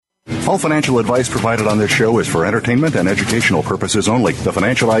All financial advice provided on this show is for entertainment and educational purposes only. The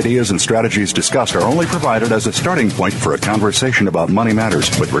financial ideas and strategies discussed are only provided as a starting point for a conversation about money matters.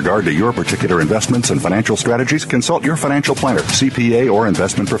 With regard to your particular investments and financial strategies, consult your financial planner, CPA, or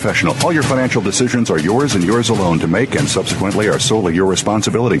investment professional. All your financial decisions are yours and yours alone to make and subsequently are solely your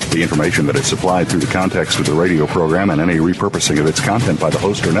responsibility. The information that is supplied through the context of the radio program and any repurposing of its content by the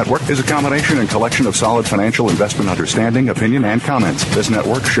host or network is a combination and collection of solid financial investment understanding, opinion, and comments. This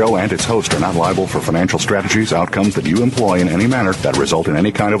network, show, and its host are not liable for financial strategies, outcomes that you employ in any manner that result in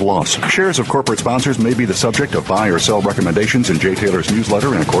any kind of loss. Shares of corporate sponsors may be the subject of buy or sell recommendations in Jay Taylor's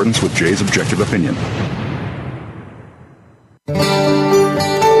newsletter in accordance with Jay's objective opinion.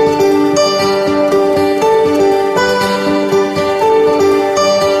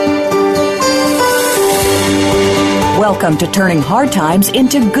 Welcome to Turning Hard Times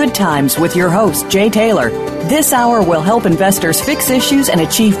into Good Times with your host, Jay Taylor. This hour will help investors fix issues and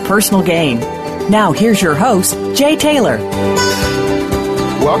achieve personal gain. Now, here's your host, Jay Taylor.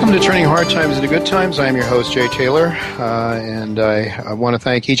 Welcome to Turning Hard Times into Good Times. I am your host, Jay Taylor, and I want to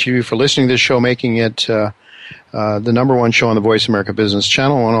thank each of you for listening to this show, making it the number one show on the Voice America Business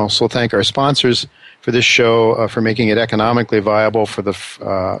Channel. I want to also thank our sponsors for this show, for making it economically viable. For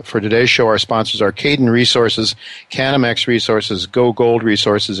today's show, our sponsors are Caden Resources, Canamex Resources, Go Gold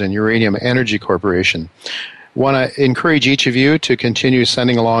Resources, and Uranium Energy Corporation. Want to encourage each of you to continue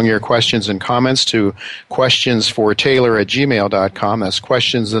sending along your questions and comments to questionsfortaylor@gmail.com. That's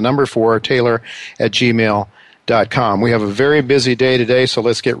questions, the number 4, Taylor@gmail.com. We have a very busy day today, so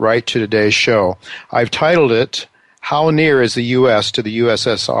let's get right to today's show. I've titled it, How Near is the U.S. to the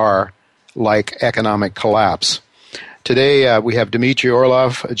USSR Like Economic Collapse? Today we have Dmitry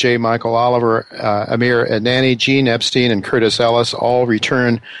Orlov, J. Michael Oliver, Amir Adnani, Gene Epstein, and Curtis Ellis, all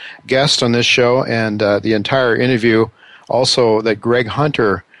return guests on this show, and the entire interview also that Greg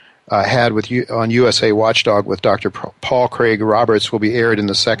Hunter had on USA Watchdog with Dr. Paul Craig Roberts will be aired in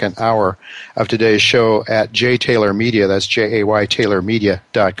the second hour of today's show at Jay Taylor Media, that's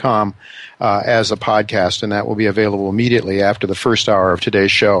JAYTaylorMedia.com, as a podcast, and that will be available immediately after the first hour of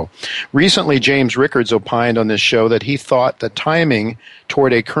today's show. Recently, James Rickards opined on this show that he thought the timing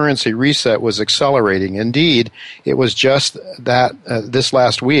toward a currency reset was accelerating. Indeed, it was just that this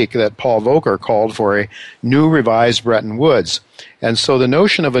last week that Paul Volcker called for a new revised Bretton Woods. And so the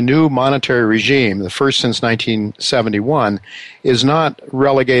notion of a new monetary regime, the first since 1971, is not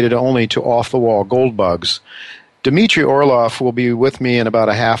relegated only to off-the-wall gold bugs. Dmitry Orlov will be with me in about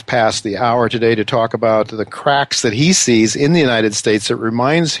a half past the hour today to talk about the cracks that he sees in the United States that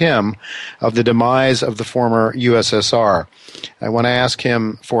reminds him of the demise of the former USSR. I want to ask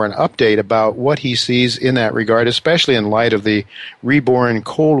him for an update about what he sees in that regard, especially in light of the reborn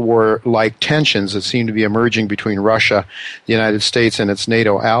Cold War-like tensions that seem to be emerging between Russia, the United States, and its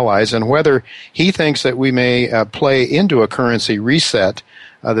NATO allies, and whether he thinks that we may play into a currency reset,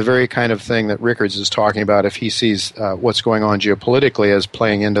 the very kind of thing that Rickards is talking about if he sees what's going on geopolitically as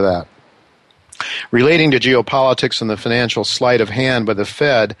playing into that. Relating to geopolitics and the financial sleight of hand by the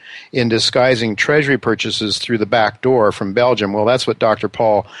Fed in disguising Treasury purchases through the back door from Belgium, well, that's what Dr.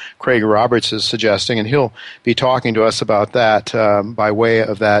 Paul Craig Roberts is suggesting, and he'll be talking to us about that by way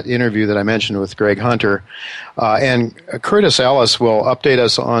of that interview that I mentioned with Greg Hunter. And Curtis Ellis will update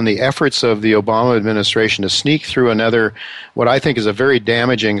us on the efforts of the Obama administration to sneak through another, what I think is a very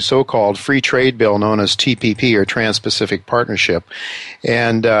damaging so-called free trade bill known as TPP, or Trans-Pacific Partnership.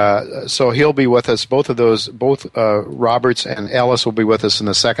 And so he'll be with us, both Roberts and Ellis will be with us in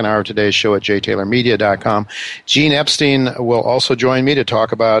the second hour of today's show at JTaylorMedia.com. Gene Epstein will also join me to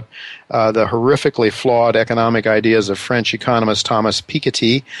talk about the horrifically flawed economic ideas of French economist Thomas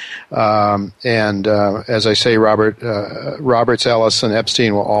Piketty. And as I say, Roberts, Ellis, and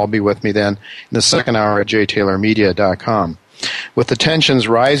Epstein will all be with me then in the second hour at JTaylorMedia.com. With the tensions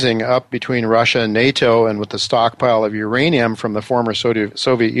rising up between Russia and NATO, and with the stockpile of uranium from the former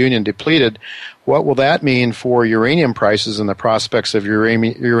Soviet Union depleted, what will that mean for uranium prices and the prospects of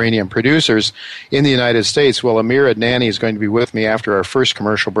uranium producers in the United States? Well, Amir Adnani is going to be with me after our first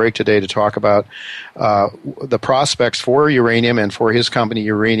commercial break today to talk about the prospects for uranium and for his company,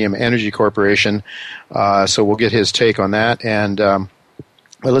 Uranium Energy Corporation. So we'll get his take on that. And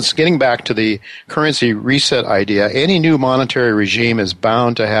well, getting back to the currency reset idea, any new monetary regime is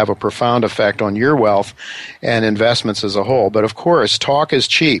bound to have a profound effect on your wealth and investments as a whole. But of course, talk is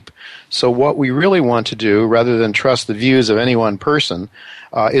cheap. So what we really want to do, rather than trust the views of any one person,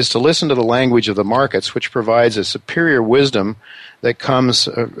 is to listen to the language of the markets, which provides a superior wisdom that comes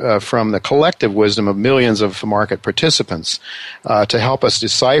from the collective wisdom of millions of market participants. To help us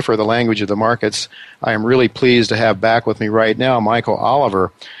decipher the language of the markets, I am really pleased to have back with me right now Michael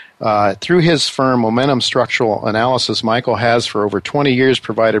Oliver, Through his firm, Momentum Structural Analysis, Michael has for over 20 years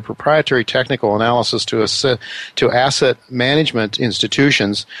provided proprietary technical analysis to asset management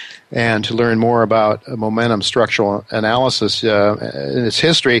institutions. And to learn more about Momentum Structural Analysis in its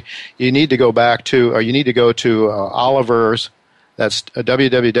history, you need to go to Oliver's. That's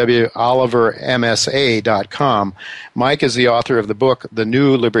www.olivermsa.com. Mike is the author of the book, The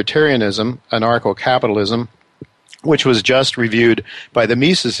New Libertarianism, Anarcho-Capitalism, which was just reviewed by the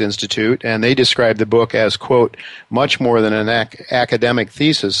Mises Institute, and they describe the book as, quote, much more than an academic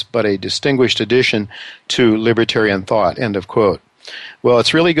thesis, but a distinguished addition to libertarian thought, end of quote. Well,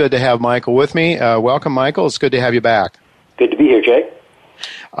 it's really good to have Michael with me. Welcome, Michael. It's good to have you back. Good to be here, Jay.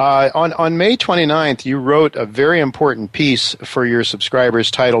 On May 29th, you wrote a very important piece for your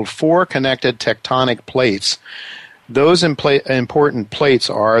subscribers titled Four Connected Tectonic Plates. Those important plates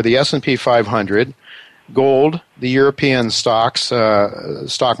are the S&P 500, gold, the European stock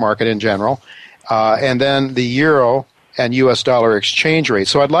market in general, and then the euro and U.S. dollar exchange rate.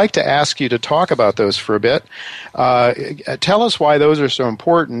 So I'd like to ask you to talk about those for a bit. Tell us why those are so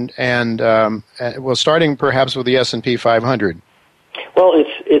important, and starting perhaps with the S&P 500. Well,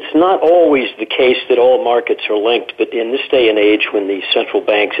 it's not always the case that all markets are linked, but in this day and age when the central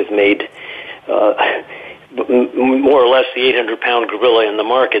banks have made more or less the 800-pound gorilla in the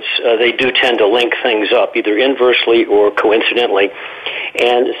markets, they do tend to link things up, either inversely or coincidentally.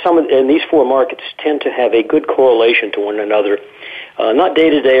 And these four markets tend to have a good correlation to one another, not day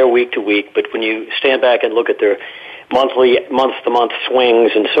to day or week to week, but when you stand back and look at their monthly, month-to-month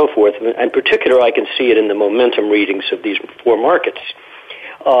swings and so forth. In particular, I can see it in the momentum readings of these four markets.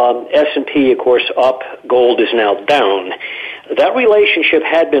 S&P, of course, up, gold is now down. That relationship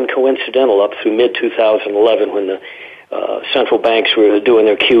had been coincidental up through mid-2011 when the central banks were doing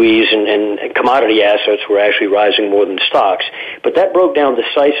their QEs and commodity assets were actually rising more than stocks. But that broke down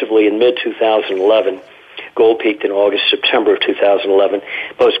decisively in mid-2011. Gold peaked in August, September of 2011.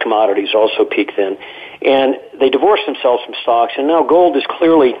 Most commodities also peaked then. And they divorced themselves from stocks, and now gold is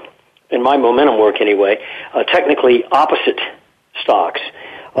clearly, in my momentum work anyway, technically opposite stocks,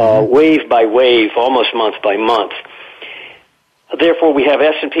 wave by wave, almost month by month. Therefore, we have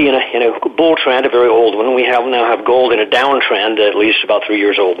S&P in a bull trend, a very old one. We now have gold in a downtrend, at least about 3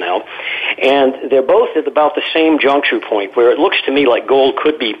 years old now. And they're both at about the same juncture point, where it looks to me like gold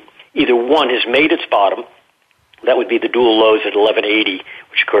could be either one has made its bottom, that would be the dual lows at 1180,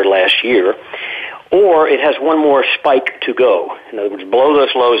 which occurred last year, or it has one more spike to go. In other words, blow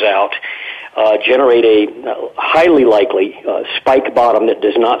those lows out, generate a highly likely spike bottom that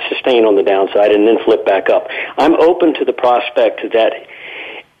does not sustain on the downside, and then flip back up. I'm open to the prospect that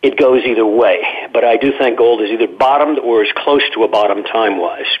it goes either way, but I do think gold is either bottomed or is close to a bottom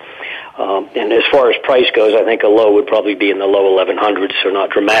time-wise. And as far as price goes, I think a low would probably be in the low 1100s, so not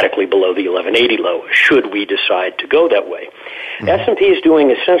dramatically below the 1180 low, should we decide to go that way. Mm-hmm. S&P is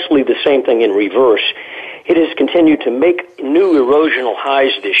doing essentially the same thing in reverse. It has continued to make new erosional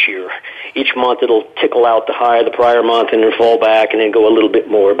highs this year. Each month it'll tickle out the high of the prior month and then fall back and then go a little bit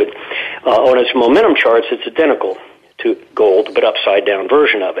more. But on its momentum charts, it's identical to gold, but upside-down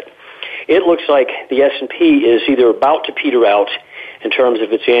version of it. It looks like the S&P is either about to peter out in terms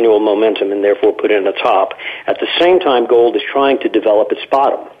of its annual momentum and therefore put in a top. At the same time, gold is trying to develop its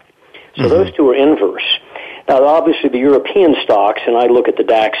bottom. So those two are inverse. Now, obviously, the European stocks, and I look at the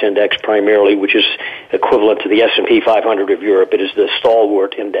DAX index primarily, which is equivalent to the S&P 500 of Europe. It is the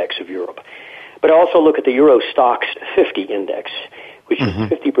stalwart index of Europe. But I also look at the Euro Stoxx 50 index, which is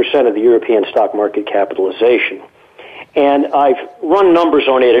 50% of the European stock market capitalization. And I've run numbers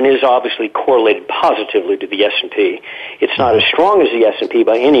on it, and it is obviously correlated positively to the S&P. It's not as strong as the S&P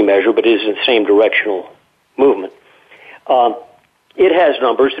by any measure, but it is in the same directional movement. It has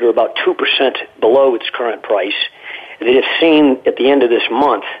numbers that are about 2% below its current price. That if seen at the end of this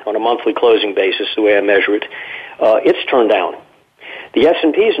month on a monthly closing basis, the way I measure it, it's turned down. The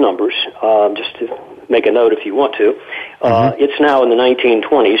S&P's numbers, just to make a note if you want to, it's now in the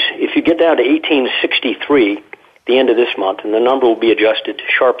 1920s. If you get down to 1863, the end of this month, and the number will be adjusted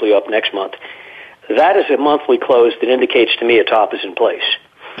sharply up next month, that is a monthly close that indicates to me a top is in place.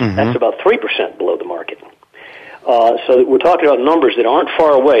 That's about 3% below the market. So we're talking about numbers that aren't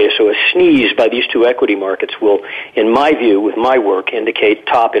far away, so a sneeze by these two equity markets will, in my view, with my work, indicate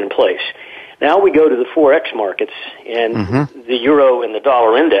top in place. Now we go to the 4X markets and the euro and the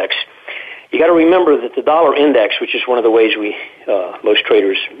dollar index. You got to remember that the dollar index, which is one of the ways we most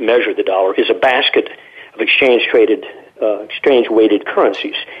traders measure the dollar, is a basket of exchange-weighted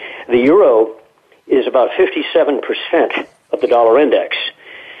currencies. The euro is about 57% of the dollar index.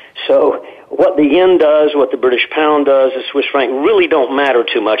 So what the yen does, what the British pound does, the Swiss franc really don't matter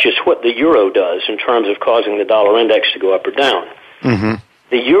too much. It's what the euro does in terms of causing the dollar index to go up or down. Mm-hmm.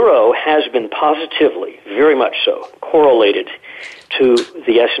 The euro has been positively, very much so, correlated to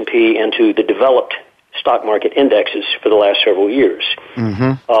the S&P and to the developed stock market indexes for the last several years.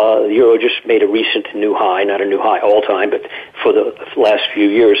 Mm-hmm. The euro just made a recent new high, not a new high all time, but for the last few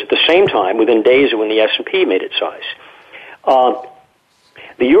years. At the same time, within days of when the S&P made its highs.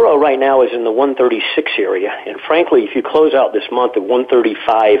 The euro right now is in the 136 area, and frankly, if you close out this month at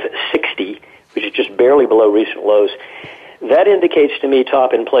 135.60, which is just barely below recent lows, that indicates to me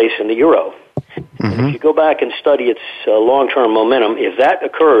top in place in the euro. Mm-hmm. If you go back and study its long-term momentum, if that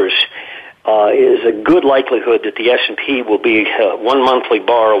occurs, is a good likelihood that the S&P will be one monthly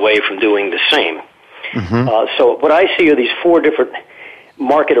bar away from doing the same. Mm-hmm. So what I see are these four different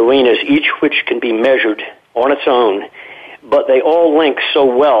market arenas, each which can be measured on its own, but they all link so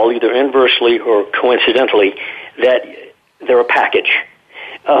well, either inversely or coincidentally, that they're a package.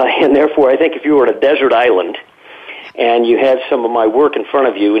 And therefore, I think if you were on a desert island and you had some of my work in front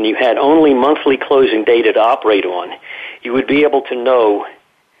of you and you had only monthly closing data to operate on, you would be able to know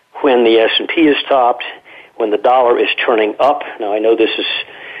when the S&P is topped, when the dollar is turning up. Now, I know this is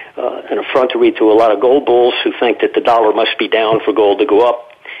an effrontery to a lot of gold bulls who think that the dollar must be down for gold to go up.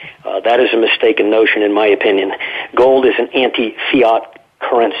 That is a mistaken notion, in my opinion. Gold is an anti-fiat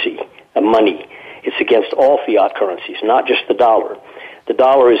currency, a money. It's against all fiat currencies, not just the dollar. The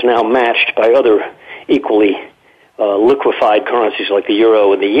dollar is now matched by other equally liquefied currencies like the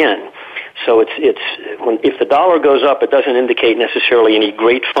euro and the yen. So if the dollar goes up, it doesn't indicate necessarily any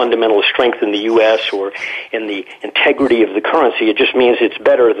great fundamental strength in the U.S. or in the integrity of the currency. It just means it's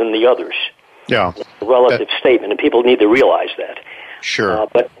better than the others. Yeah, it's a relative statement, and people need to realize that. Sure.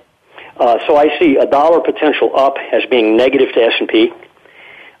 So I see a dollar potential up as being negative to S&P.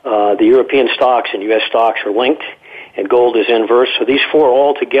 The European stocks and U.S. stocks are linked, and gold is inverse. So these four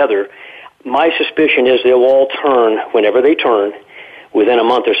all together, my suspicion is they'll all turn, whenever they turn, within a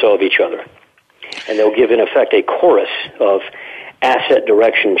month or so of each other. And they'll give, in effect, a chorus of asset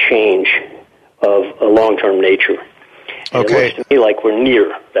direction change of a long-term nature. And okay. It looks to me like we're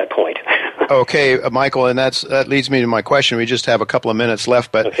near that point. Okay, Michael, and that leads me to my question. We just have a couple of minutes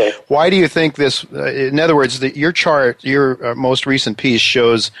left, but okay. Why do you think this, in other words, your chart, your most recent piece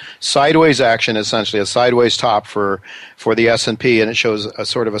shows sideways action, essentially a sideways top for the S&P, and it shows a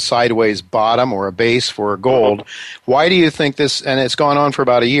sort of a sideways bottom or a base for gold. Mm-hmm. Why do you think this, and it's gone on for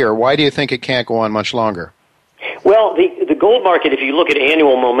about a year, why do you think it can't go on much longer? Well, the gold market, if you look at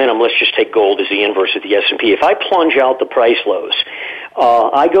annual momentum, let's just take gold as the inverse of the S&P. If I plunge out the price lows,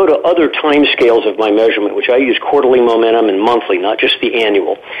 I go to other time scales of my measurement, which I use quarterly momentum and monthly, not just the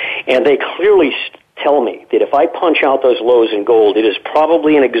annual. And they clearly tell me that if I punch out those lows in gold, it is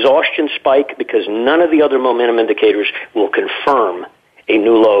probably an exhaustion spike because none of the other momentum indicators will confirm a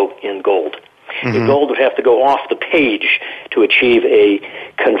new low in gold. Mm-hmm. The gold would have to go off the page to achieve a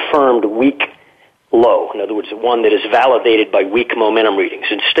confirmed weak low. In other words, one that is validated by weak momentum readings.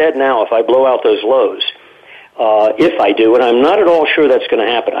 Instead, now, if I blow out those lows, if I do, and I'm not at all sure that's going to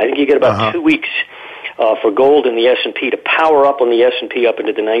happen, I think you get about 2 weeks for gold and the S&P to power up on the S&P up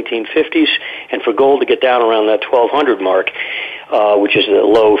into the 1950s, and for gold to get down around that 1200 mark, which is the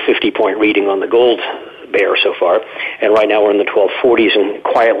low 50-point reading on the gold bear so far. And right now we're in the 1240s and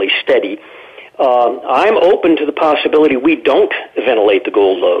quietly steady. I'm open to the possibility we don't ventilate the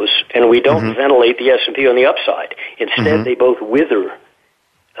gold lows and we don't ventilate the S&P on the upside. Instead, they both wither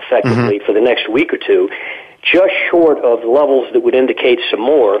effectively for the next week or two, just short of levels that would indicate some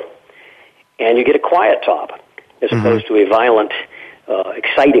more, and you get a quiet top as opposed to a violent,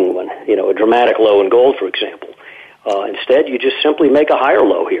 exciting one, a dramatic low in gold, for example. Instead, you just simply make a higher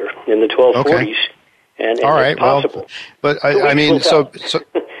low here in the 1240s, okay. and all right, it's possible. Well, but I mean,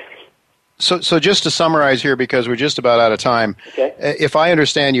 So just to summarize here, because we're just about out of time, okay. If I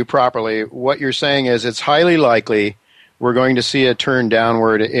understand you properly, what you're saying is it's highly likely we're going to see a turn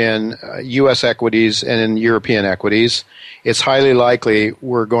downward in U.S. equities and in European equities. It's highly likely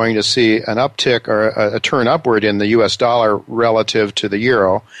we're going to see an uptick or a turn upward in the U.S. dollar relative to the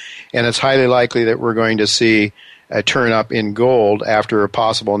euro, and it's highly likely that we're going to see a turn up in gold after a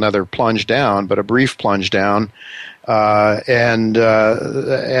possible another plunge down, but a brief plunge down. And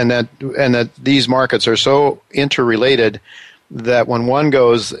that these markets are so interrelated that when one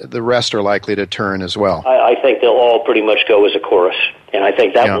goes, the rest are likely to turn as well. I think they'll all pretty much go as a chorus, and I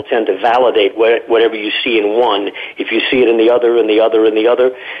think that will tend to validate whatever you see in one. If you see it in the other, and the other, and the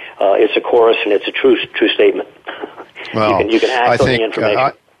other, it's a chorus, and it's a true statement. Well, you can act on the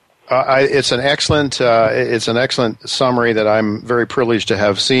information. It's an excellent summary that I'm very privileged to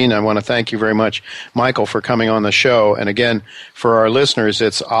have seen. I want to thank you very much, Michael, for coming on the show. And again, for our listeners,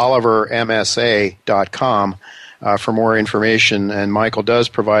 it's olivermsa.com for more information. And Michael does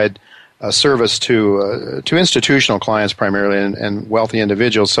provide a service to institutional clients primarily and wealthy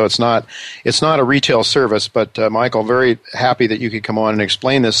individuals. So it's not a retail service. But Michael, very happy that you could come on and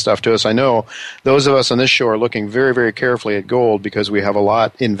explain this stuff to us. I know those of us on this show are looking very, very carefully at gold because we have a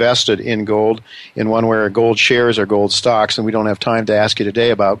lot invested in gold in one way or gold shares or gold stocks, and we don't have time to ask you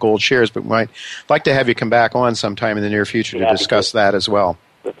today about gold shares, but we might like to have you come back on sometime in the near future to discuss that as well.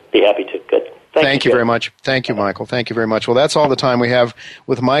 Be happy to. Good. Thank you very much. Thank you, Michael. Thank you very much. Well, that's all the time we have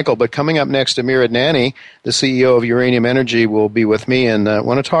with Michael. But coming up next, Amir Adnani, the CEO of Uranium Energy, will be with me, and I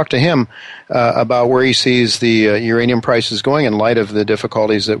want to talk to him about where he sees the uranium prices going in light of the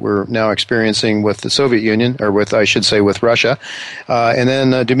difficulties that we're now experiencing with the Soviet Union, or with Russia. And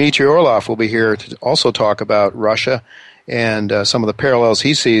then Dmitry Orlov will be here to also talk about Russia and some of the parallels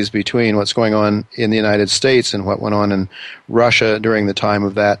he sees between what's going on in the United States and what went on in Russia during the time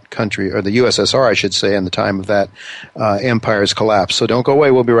of that country, or the USSR, I should say, and the time of that empire's collapse. So don't go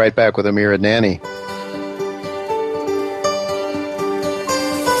away. We'll be right back with Amir Adnani.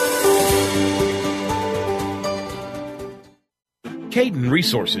 Cayden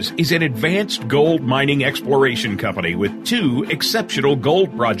Resources is an advanced gold mining exploration company with 2 exceptional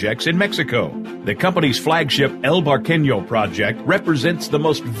gold projects in Mexico. The company's flagship El Barqueño project represents the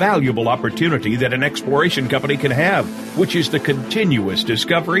most valuable opportunity that an exploration company can have, which is the continuous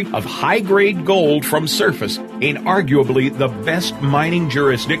discovery of high-grade gold from surface in arguably the best mining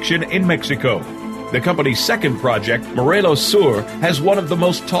jurisdiction in Mexico. The company's second project, Morelos Sur, has one of the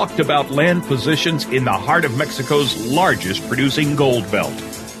most talked about land positions in the heart of Mexico's largest producing gold belt.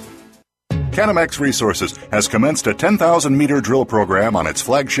 Canamex Resources has commenced a 10,000-meter drill program on its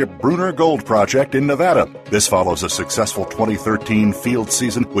flagship Bruner Gold Project in Nevada. This follows a successful 2013 field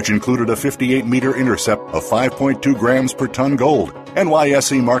season, which included a 58-meter intercept of 5.2 grams per ton gold.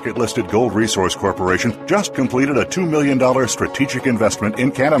 NYSE market-listed Gold Resource Corporation just completed a $2 million strategic investment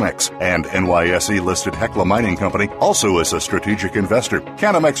in Canamex, and NYSE-listed Hecla Mining Company also is a strategic investor.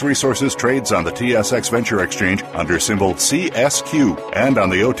 Canamex Resources trades on the TSX Venture Exchange under symbol CSQ and on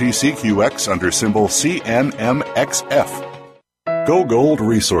the OTCQX under symbol CNMXF. Go Gold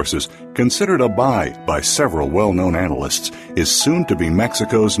Resources, considered a buy by several well-known analysts, is soon to be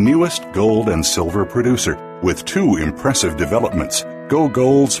Mexico's newest gold and silver producer, with 2 impressive developments. Go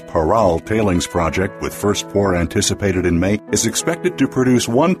Gold's Parral Tailings Project, with first pour anticipated in May, is expected to produce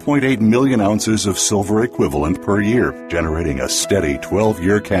 1.8 million ounces of silver equivalent per year, generating a steady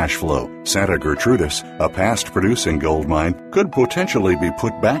 12-year cash flow. Santa Gertrudis, a past-producing gold mine, could potentially be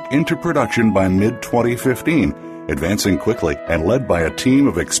put back into production by mid-2015. Advancing quickly and led by a team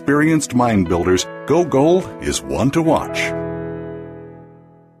of experienced mine builders, Go Gold is one to watch.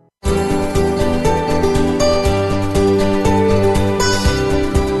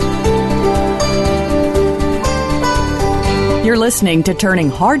 You're listening to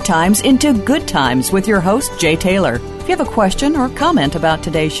Turning Hard Times into Good Times with your host, Jay Taylor. If you have a question or comment about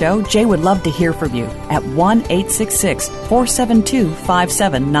today's show, Jay would love to hear from you at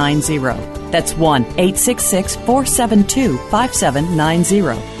 1-866-472-5790. That's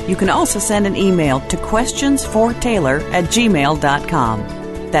 1-866-472-5790. You can also send an email to questionsfortaylor@gmail.com.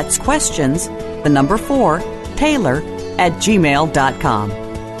 That's questions, the number 4, Taylor@gmail.com.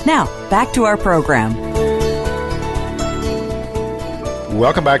 Now, back to our program.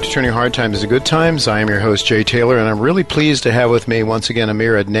 Welcome back to Turning Hard Times into Good Times. I am your host, Jay Taylor, and I'm really pleased to have with me once again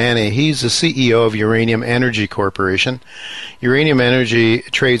Amir Adnani. He's the CEO of Uranium Energy Corporation. Uranium Energy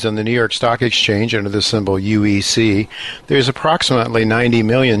trades on the New York Stock Exchange under the symbol UEC. There's approximately 90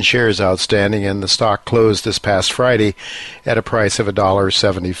 million shares outstanding, and the stock closed this past Friday at a price of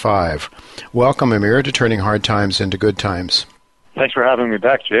 $1.75. Welcome, Amir, to Turning Hard Times into Good Times. Thanks for having me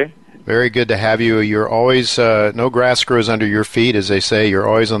back, Jay. Very good to have you. You're always, no grass grows under your feet, as they say. You're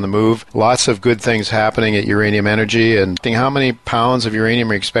always on the move. Lots of good things happening at Uranium Energy. And how many pounds of uranium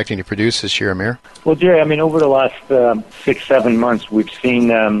are you expecting to produce this year, Amir? Well, Jay, over the last 6-7 months, we've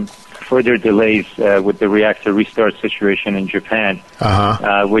seen further delays with the reactor restart situation in Japan,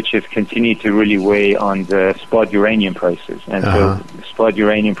 which has continued to really weigh on the spot uranium prices. And so spot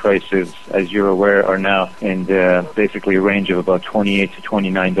uranium prices, as you're aware, are now in the basically a range of about $28 to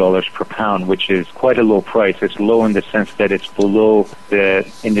 $29 per pound, which is quite a low price. It's low in the sense that it's below the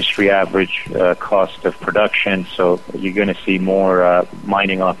industry average cost of production. So you're going to see more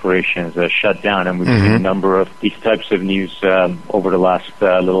mining operations shut down. And we've seen a number of these types of news over the last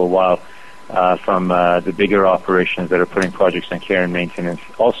little while. from the bigger operations that are putting projects on care and maintenance.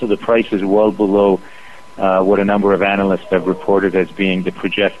 Also, the price is well below what a number of analysts have reported as being the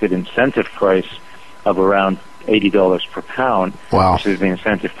projected incentive price of around $80 per pound, wow, which is the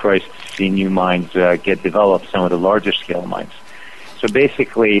incentive price to see new mines get developed, some of the larger scale mines. So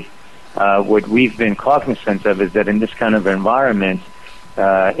basically, what we've been cognizant of is that in this kind of environment,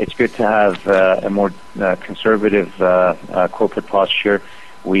 it's good to have a more conservative corporate posture.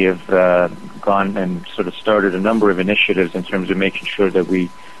 We have gone and sort of started a number of initiatives in terms of making sure that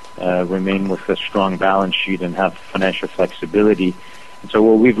we remain with a strong balance sheet and have financial flexibility. And so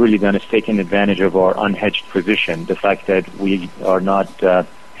what we've really done is taken advantage of our unhedged position, the fact that we are not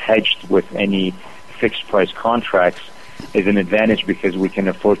hedged with any fixed price contracts is an advantage because we can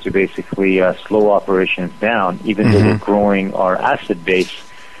afford to basically slow operations down, even though we're growing our asset base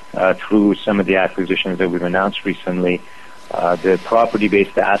through some of the acquisitions that we've announced recently. The property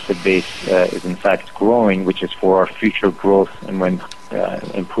base, the asset base is in fact growing, which is for our future growth, and when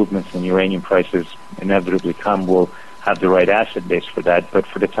improvements in uranium prices inevitably come, we'll have the right asset base for that. But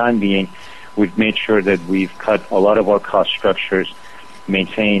for the time being, we've made sure that we've cut a lot of our cost structures,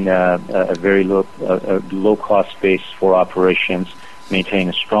 maintain a very low cost base for operations, maintain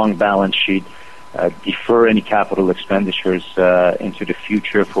a strong balance sheet, defer any capital expenditures into the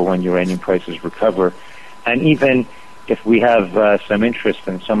future for when uranium prices recover. And even if we have some interest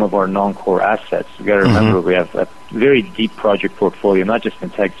in some of our non-core assets, we've got to remember we have a very deep project portfolio, not just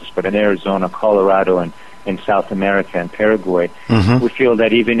in Texas, but in Arizona, Colorado, and in South America and Paraguay. We feel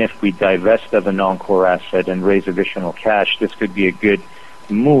that even if we divest of a non-core asset and raise additional cash, this could be a good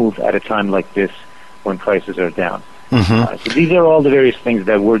move at a time like this when prices are down. So these are all the various things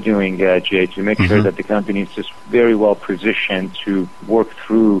that we're doing, Jay, to make sure that the company is just very well positioned to work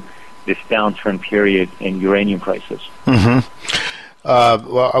through this downturn period in uranium prices.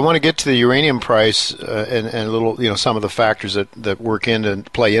 Well, I want to get to the uranium price and a little, some of the factors that work in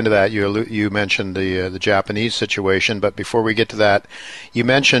and play into that. You mentioned the Japanese situation, but before we get to that, you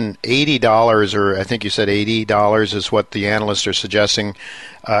mentioned $80, or I think you said $80 is what the analysts are suggesting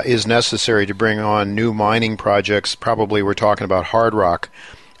is necessary to bring on new mining projects. Probably we're talking about hard rock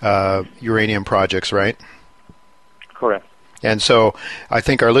uranium projects, right? Correct. And so I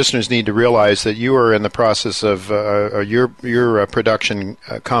think our listeners need to realize that you are in the process of your production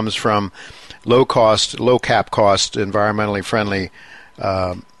comes from low cap cost, environmentally friendly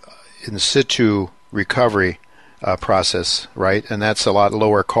in situ recovery process, right? And that's a lot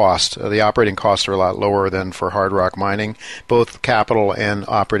lower cost. The operating costs are a lot lower than for hard rock mining, both capital and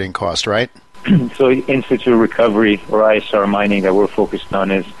operating cost, right? So in situ recovery or ISR mining that we're focused on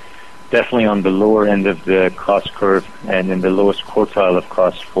is definitely on the lower end of the cost curve and in the lowest quartile of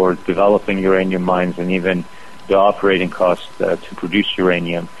cost for developing uranium mines and even the operating costs to produce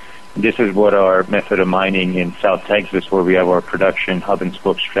uranium. This is what our method of mining in South Texas, where we have our production hub and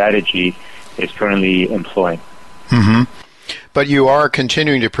spoke strategy, is currently employing. But you are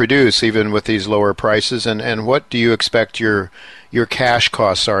continuing to produce even with these lower prices, and what do you expect your cash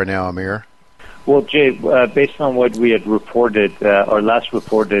costs are now, Amir? Well, Jay, based on what we had reported, our last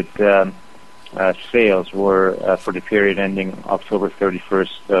reported sales were for the period ending October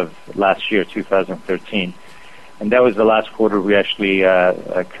 31st of last year, 2013. And that was the last quarter we actually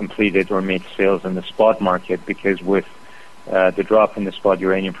completed or made sales in the spot market, because with the drop in the spot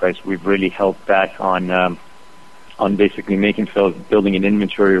uranium price, we've really held back on basically making sales, building an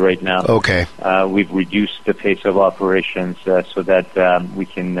inventory right now. Okay. We've reduced the pace of operations so that we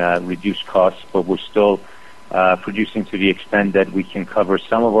can reduce costs, but we're still producing to the extent that we can cover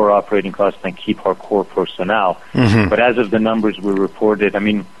some of our operating costs and keep our core personnel. But as of the numbers we reported, I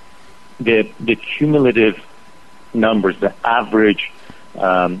mean, the cumulative numbers, the average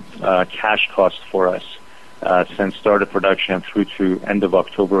cash cost for us since start of production through to end of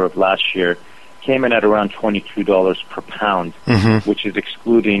October of last year came in at around $22 per pound, which is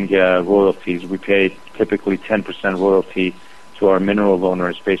excluding royalties. We pay typically 10% royalty to our mineral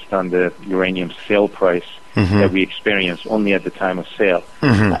owners based on the uranium sale price that we experience only at the time of sale.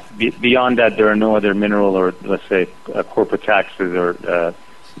 Beyond that, there are no other mineral or, let's say, corporate taxes or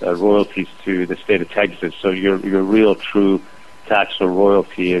royalties to the state of Texas. So your real true tax or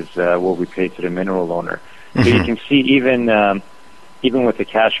royalty is what we pay to the mineral owner. So you can see even with the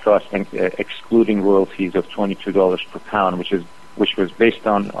cash cost excluding royalties of $22 per pound, which was based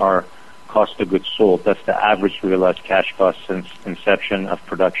on our cost of goods sold, that's the average realized cash cost since inception of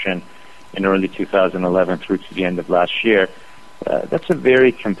production in early 2011 through to the end of last year. That's a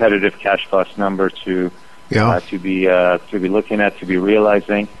very competitive cash cost number to be looking at, to be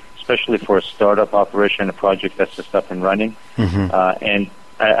realizing, especially for a startup operation, a project that's just up and running. And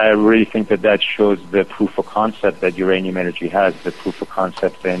I really think that shows the proof of concept that Uranium Energy has, the proof of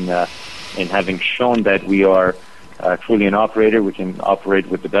concept in having shown that we are truly an operator. We can operate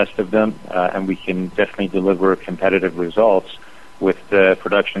with the best of them, and we can definitely deliver competitive results with the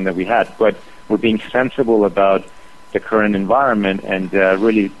production that we had. But we're being sensible about the current environment and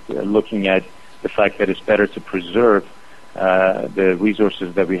really looking at the fact that it's better to preserve the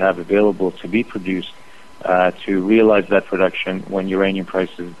resources that we have available to be produced to realize that production when uranium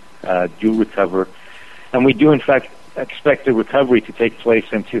prices do recover. And we do, in fact, expect the recovery to take place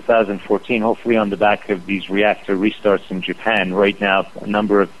in 2014, hopefully on the back of these reactor restarts in Japan. Right now, a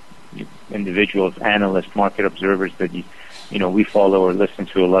number of individuals, analysts, market observers that we follow or listen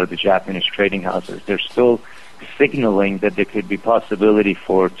to, a lot of the Japanese trading houses, they're still signaling that there could be possibility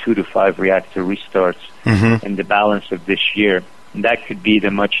for 2 to 5 reactor restarts in the balance of this year. And that could be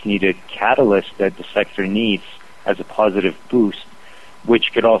the much-needed catalyst that the sector needs as a positive boost,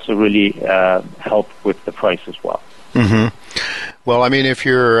 which could also really help with the price as well. Mm-hmm. Well, I mean, if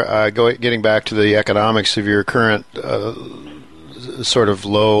you're getting back to the economics of your current sort of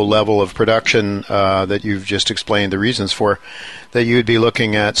low level of production that you've just explained the reasons for, that you'd be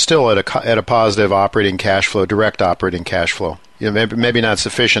looking at still at a positive operating cash flow, direct operating cash flow. Maybe not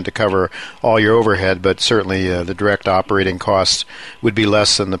sufficient to cover all your overhead, but certainly the direct operating costs would be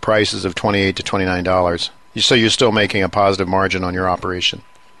less than the prices of $28 to $29. So you're still making a positive margin on your operation.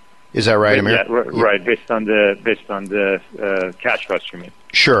 Is that right, Amir? Yeah, right. Based on the cash cost, you mean?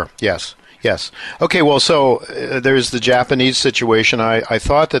 Sure. Yes. Okay. Well, so there's the Japanese situation. I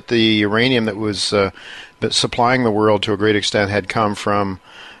thought that the uranium that was supplying the world to a great extent had come from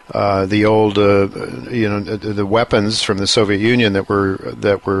the old, the weapons from the Soviet Union that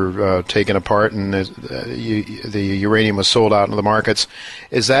were taken apart, and the uranium was sold out into the markets.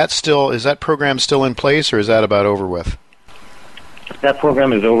 Is that program still in place, or is that about over with? That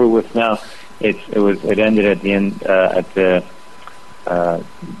program is over with now. It ended at the end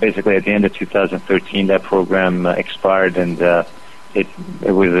basically at the end of 2013. That program expired, and it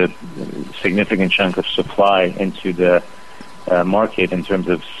was a significant chunk of supply into the market in terms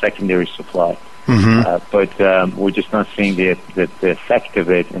of secondary supply. But we're just not seeing the effect of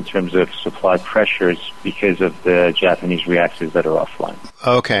it in terms of supply pressures because of the Japanese reactors that are offline.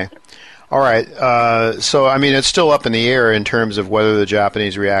 Okay. All right. So, I mean, it's still up in the air in terms of whether the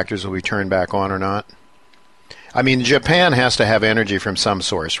Japanese reactors will be turned back on or not. I mean, Japan has to have energy from some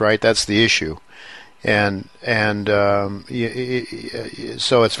source, right? That's the issue. And so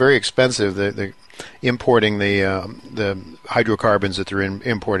it's very expensive, the importing the hydrocarbons that they're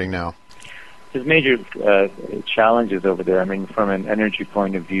importing now. There's major challenges over there. I mean, from an energy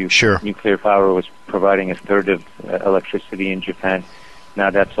point of view, sure, nuclear power was providing a third of electricity in Japan. Now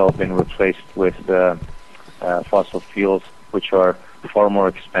that's all been replaced with fossil fuels, which are far more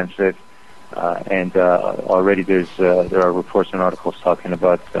expensive. And already there are reports and articles talking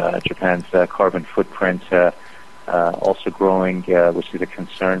about Japan's carbon footprint also growing, which is a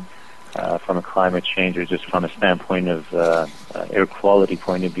concern from a climate change or just from a standpoint of air quality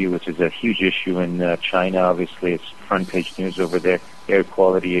point of view, which is a huge issue in China. Obviously, it's front page news over there. Air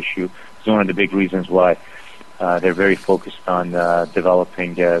quality issue is one of the big reasons why they're very focused on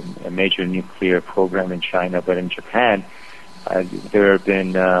developing a major nuclear program in China. But in Japan, there have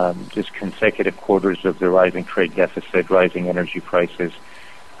been just consecutive quarters of the rising trade deficit, rising energy prices,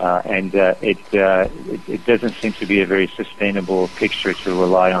 and it doesn't seem to be a very sustainable picture to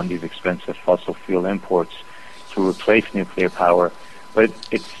rely on these expensive fossil fuel imports to replace nuclear power. But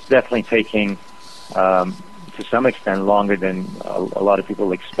it's definitely taking, to some extent, longer than a lot of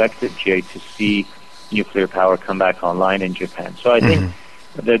people expected, Jay, to see nuclear power come back online in Japan. So I think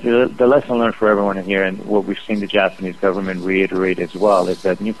the lesson learned for everyone in here, and what we've seen the Japanese government reiterate as well, is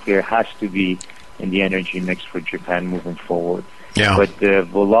that nuclear has to be in the energy mix for Japan moving forward. Yeah. But the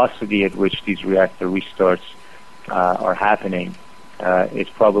velocity at which these reactor restarts are happening is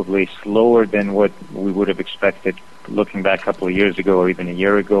probably slower than what we would have expected looking back a couple of years ago or even a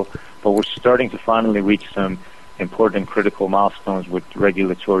year ago. But we're starting to finally reach some important critical milestones with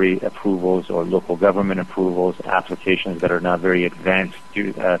regulatory approvals or local government approvals, applications that are now very advanced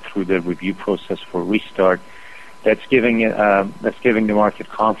through the review process for restart. That's giving the market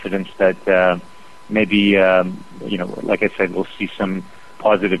confidence that maybe like I said, we'll see some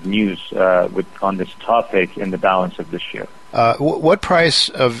positive news on this topic in the balance of this year. What price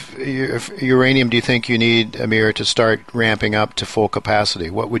of uranium do you think you need, Amir, to start ramping up to full capacity?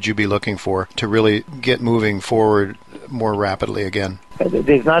 What would you be looking for to really get moving forward more rapidly again?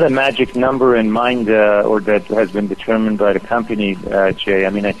 There's not a magic number in mind or that has been determined by the company, Jay. I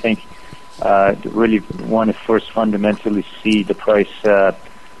mean, I think really want to first fundamentally see the price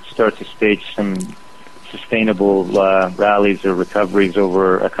start to stage some sustainable rallies or recoveries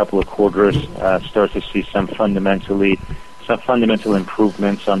over a couple of quarters, start to see some fundamental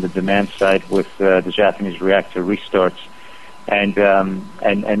improvements on the demand side with the Japanese reactor restarts, and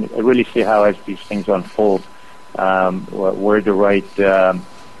really see how, as these things unfold, where the right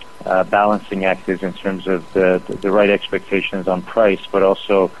balancing act is in terms of the right expectations on price, but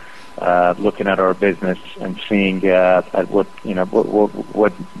also looking at our business and seeing at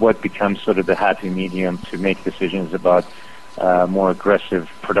what becomes sort of the happy medium to make decisions about more aggressive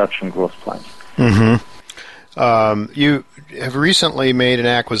production growth plans. Mm-hmm. You have recently made an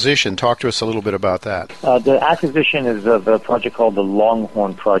acquisition. Talk to us a little bit about that. The acquisition is of a project called the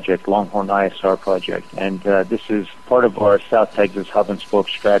Longhorn Project, Longhorn ISR Project, and this is part of our South Texas hub and spoke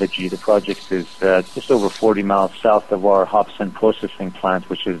strategy. The project is just over 40 miles south of our Hobson processing plant,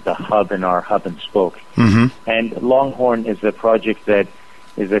 which is the hub in our hub and spoke. Mm-hmm. And Longhorn is a project that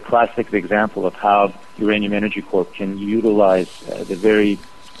is a classic example of how Uranium Energy Corp can utilize the very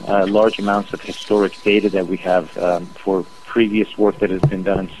large amounts of historic data that we have for previous work that has been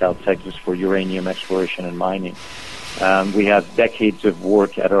done in South Texas for uranium exploration and mining. We have decades of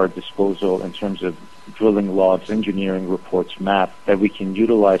work at our disposal in terms of drilling logs, engineering reports, maps that we can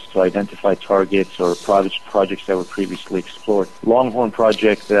utilize to identify targets or projects that were previously explored. Longhorn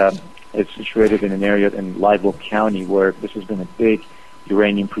Project is situated in an area in Live Oak County where this has been a big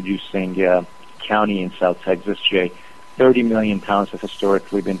uranium-producing county in South Texas, Jay. 30 million pounds have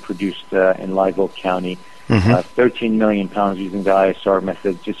historically been produced in Live Oak County. Mm-hmm. 13 million pounds using the ISR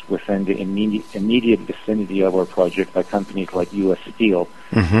method just within the immediate vicinity of our project by companies like U.S. Steel.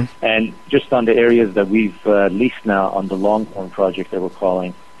 Mm-hmm. And just on the areas that we've leased now on the Longhorn Project that we're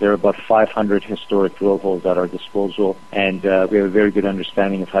calling, there are about 500 historic drill holes at our disposal, and we have a very good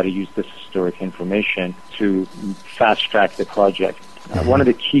understanding of how to use this historic information to fast-track the project. Mm-hmm. One of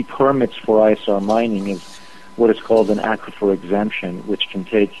the key permits for ISR mining is what is called an aquifer exemption, which can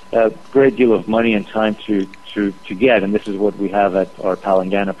take a great deal of money and time to get, and this is what we have at our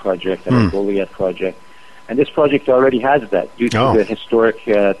Palangana project and our Goliath project. And this project already has that. Due to the historic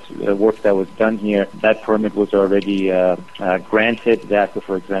work that was done here, that permit was already granted, the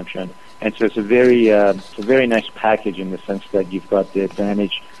aquifer exemption. And so it's a very nice package in the sense that you've got the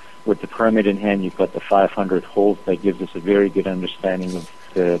advantage with the permit in hand, you've got the 500 holes that gives us a very good understanding of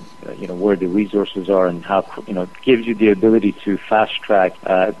where the resources are and how, gives you the ability to fast track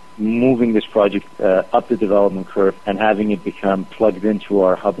moving this project up the development curve and having it become plugged into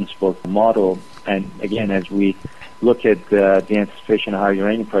our hub and spoke model. And again, as we look at the anticipation of higher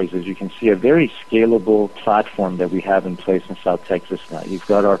uranium prices, you can see a very scalable platform that we have in place in South Texas now. You've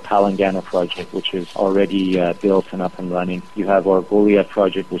got our Palangana project, which is already built and up and running. You have our Goliath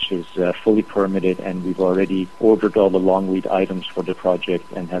project, which is fully permitted, and we've already ordered all the long lead items for the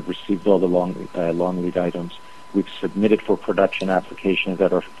project and have received all the long lead items. We've submitted for production applications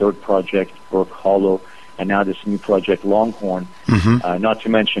at our third project, Brook Hollow, and now this new project, Longhorn, not to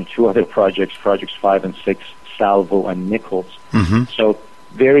mention two other projects 5 and 6, Salvo and Nichols. Mm-hmm. So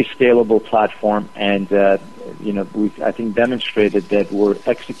very scalable platform, and we've, I think, demonstrated that we're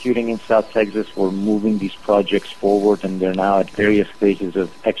executing in South Texas. We're moving these projects forward, and they're now at various stages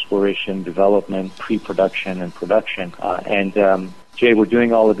of exploration, development, pre-production, and production. Jay, we're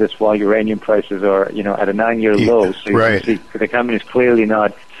doing all of this while uranium prices are, at a 9-year low. So you can see the company is clearly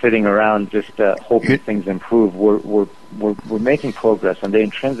not sitting around just hoping things improve. We're making progress, and the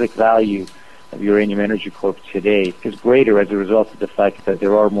intrinsic value of Uranium Energy Corp today is greater as a result of the fact that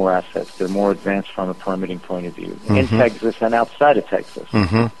there are more assets. They're more advanced from a permitting point of view in Texas and outside of Texas.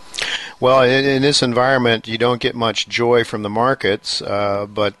 Mm-hmm. Well, in this environment, you don't get much joy from the markets,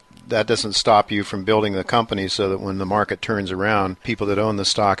 but that doesn't stop you from building the company so that when the market turns around, people that own the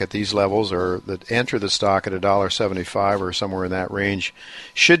stock at these levels or that enter the stock at $1.75 or somewhere in that range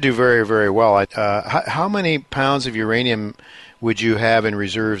should do very, very well. How many pounds of uranium would you have in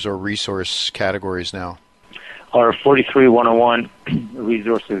reserves or resource categories now? Our 43-101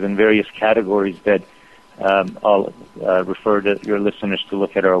 resources in various categories that I'll refer to your listeners to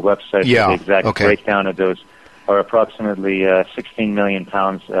look at our website for the exact breakdown of those are approximately 16 million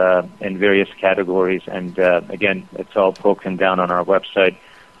pounds in various categories. And again, it's all broken down on our website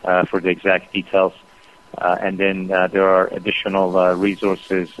for the exact details. And then there are additional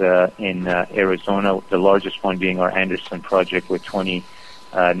resources in Arizona, the largest one being our Anderson project with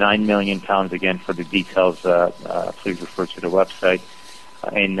 29 million pounds. Again, for the details, please refer to the website.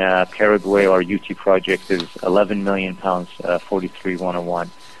 In Paraguay, our UT project is 11 million pounds, 43-101.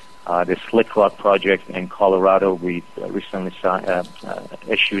 The Slick Rock project in Colorado, we recently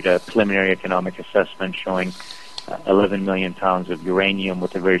issued a preliminary economic assessment showing 11 million pounds of uranium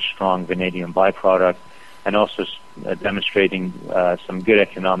with a very strong vanadium byproduct, and also demonstrating some good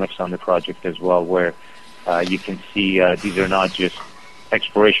economics on the project as well, where you can see these are not just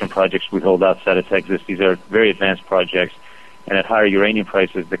exploration projects we hold outside of Texas. These are very advanced projects, and at higher uranium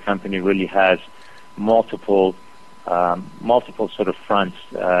prices, the company really has multiple sort of fronts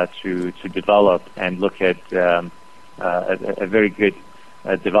to develop and look at a very good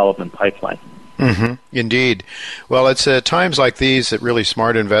development pipeline. Mm-hmm. Indeed. Well, it's at times like these that really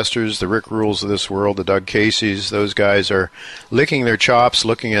smart investors, the Rick Rules of this world, the Doug Caseys, those guys are licking their chops,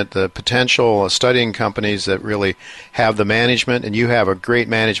 looking at the potential, studying companies that really have the management, and you have a great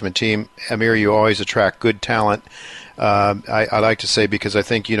management team. Amir, you always attract good talent. I like to say, because I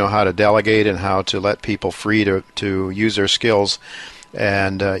think you know how to delegate and how to let people free to use their skills.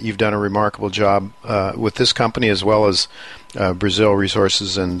 And you've done a remarkable job with this company as well as Brazil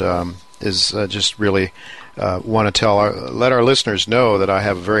Resources, and is just really want to let our listeners know that I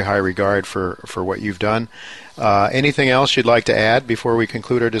have a very high regard for what you've done. Anything else you'd like to add before we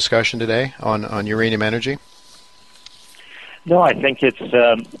conclude our discussion today on uranium energy? No, I think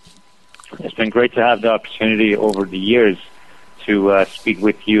it's been great to have the opportunity over the years to speak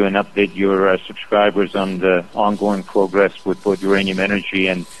with you and update your subscribers on the ongoing progress with both uranium energy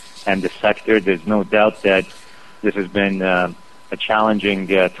and the sector. There's no doubt that this has been a challenging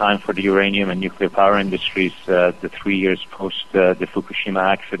time for the uranium and nuclear power industries, the 3 years post the Fukushima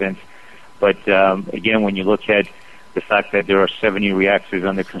accident. But again, when you look at the fact that there are 70 reactors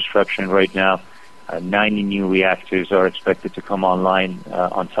under construction right now, 90 new reactors are expected to come online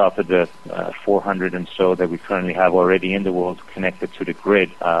on top of the 400 and so that we currently have already in the world connected to the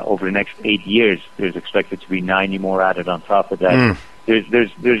grid. Over the next 8 years, there's expected to be 90 more added on top of that.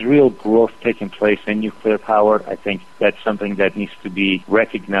 There's real growth taking place in nuclear power. I think that's something that needs to be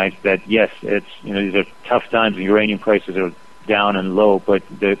recognized, that yes, it's, these are tough times, the uranium prices are down and low, but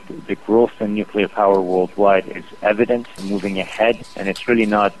the growth in nuclear power worldwide is evident, moving ahead, and it's really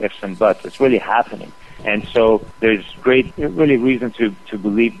not ifs and buts. It's really happening. And so there's really reason to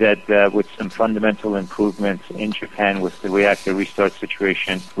believe that with some fundamental improvements in Japan with the reactor restart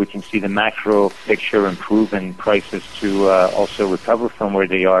situation, we can see the macro picture improve and prices to also recover from where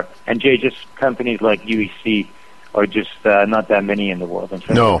they are. And Jay, just companies like UEC are just not that many in the world. In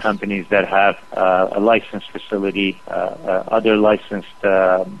terms of companies that have a licensed facility, other licensed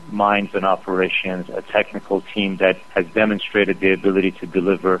mines and operations, a technical team that has demonstrated the ability to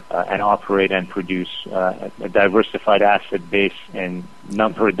deliver and operate and produce a diversified asset base in a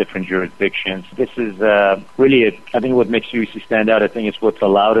number of different jurisdictions. This is really, I think, what makes UEC stand out. I think it's what's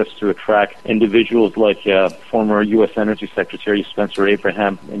allowed us to attract individuals like former U.S. Energy Secretary Spencer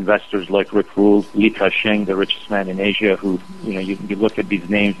Abraham, investors like Rick Rule, Li Ka-shing, the richest man in Asia, who, you look at these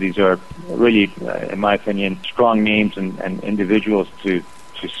names, these are really, in my opinion, strong names and individuals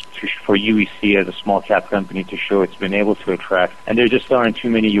for UEC as a small cap company to show it's been able to attract. And there just aren't too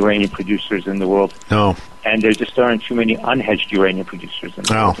many uranium producers in the world. No. And there just aren't too many unhedged uranium producers in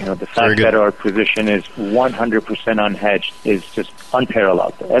the world. The fact that our position is 100% unhedged is just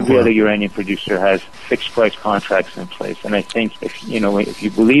unparalleled. Every other uranium producer has fixed price contracts in place. And I think if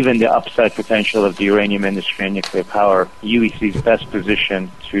you believe in the upside potential of the uranium industry and nuclear power, UEC is best positioned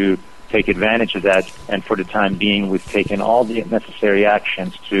to take advantage of that. And for the time being, we've taken all the necessary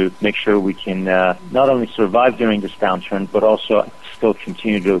actions to make sure we can not only survive during this downturn, but also still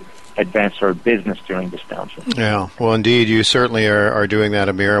continue to advance our business during this downturn. Yeah, well, indeed, you certainly are doing that,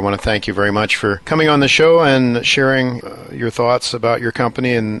 Amir. I want to thank you very much for coming on the show and sharing your thoughts about your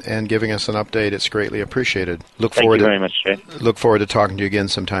company and giving us an update. It's greatly appreciated. Thank you very much, Jay. Look forward to talking to you again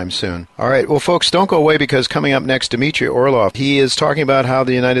sometime soon. All right, well, folks, don't go away, because coming up next, Dmitry Orlov. He is talking about how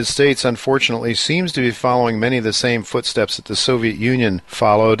the United States, unfortunately, seems to be following many of the same footsteps that the Soviet Union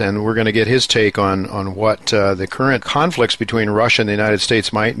followed, and we're going to get his take on what the current conflicts between Russia and the United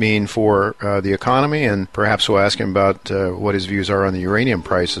States might mean for the economy, and perhaps we'll ask him about what his views are on the uranium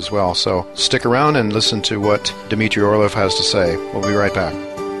price as well. So stick around and listen to what Dmitry Orlov has to say. We'll be right back.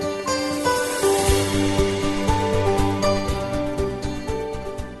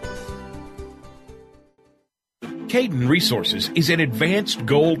 Cayden Resources is an advanced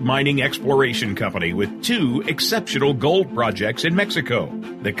gold mining exploration company with 2 exceptional gold projects in Mexico.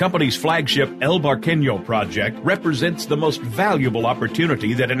 The company's flagship El Barqueño project represents the most valuable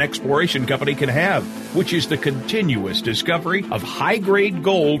opportunity that an exploration company can have, which is the continuous discovery of high-grade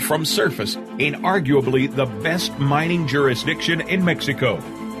gold from surface in arguably the best mining jurisdiction in Mexico.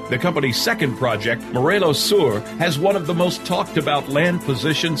 The company's second project, Morelos Sur, has one of the most talked about land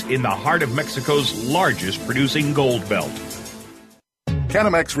positions in the heart of Mexico's largest producing gold belt.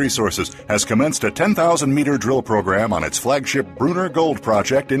 Canamex Resources has commenced a 10,000-meter drill program on its flagship Bruner Gold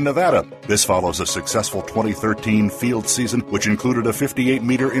project in Nevada. This follows a successful 2013 field season, which included a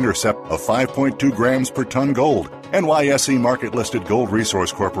 58-meter intercept of 5.2 grams per ton gold. NYSE market-listed Gold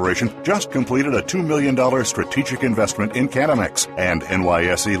Resource Corporation just completed a $2 million strategic investment in Canamex, and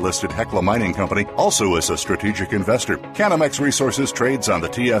NYSE-listed Hecla Mining Company also is a strategic investor. Canamex Resources trades on the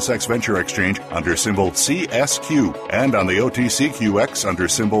TSX Venture Exchange under symbol CSQ and on the OTCQX under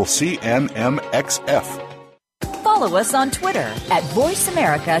symbol CNMXF. Follow us on Twitter at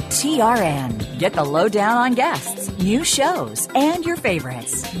VoiceAmericaTRN. Get the lowdown on guests, new shows, and your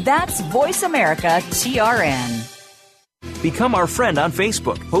favorites. That's VoiceAmericaTRN. Become our friend on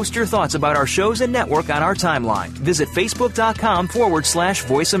Facebook. Post your thoughts about our shows and network on our timeline. Visit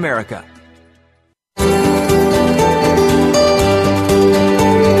Facebook.com/Voice America.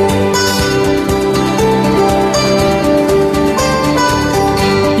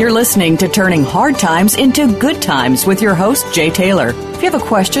 You're listening to Turning Hard Times into Good Times with your host, Jay Taylor. If you have a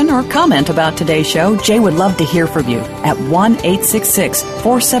question or comment about today's show, Jay would love to hear from you at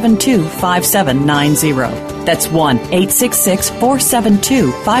 1-866-472-5790. That's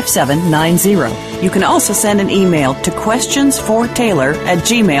 1-866-472-5790. You can also send an email to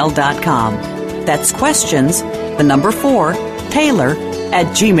questionsfortaylor@gmail.com. That's questions, the number 4,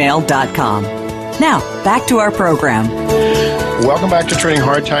 Taylor@gmail.com. Now, back to our program. Welcome back to Turning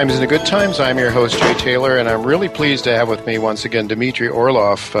Hard Times into Good Times. I'm your host, Jay Taylor, and I'm really pleased to have with me once again Dmitry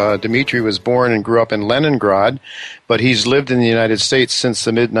Orlov. Dmitry was born and grew up in Leningrad, but he's lived in the United States since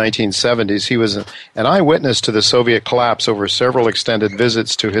the mid-1970s. He was an eyewitness to the Soviet collapse over several extended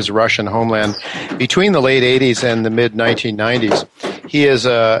visits to his Russian homeland between the late 80s and the mid-1990s. He is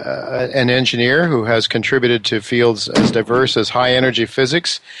an engineer who has contributed to fields as diverse as high-energy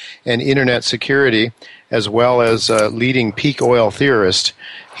physics and internet security, as well as leading peak oil theorist.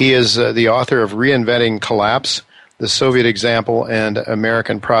 He is the author of Reinventing Collapse, The Soviet Example, and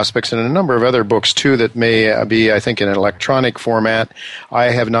American Prospects, and a number of other books, too, that may be, I think, in an electronic format. I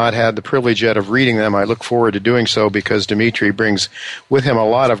have not had the privilege yet of reading them. I look forward to doing so because Dmitry brings with him a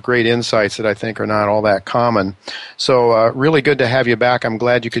lot of great insights that I think are not all that common. So really good to have you back. I'm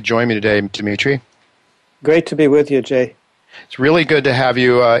glad you could join me today, Dmitry. Great to be with you, Jay. It's really good to have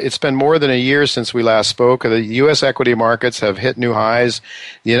you. It's been more than a year since we last spoke. The U.S. equity markets have hit new highs.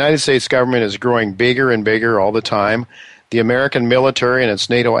 The United States government is growing bigger and bigger all the time. The American military and its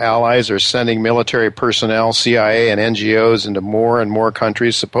NATO allies are sending military personnel, CIA, and NGOs into more and more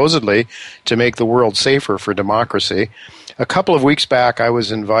countries, supposedly to make the world safer for democracy. A couple of weeks back, I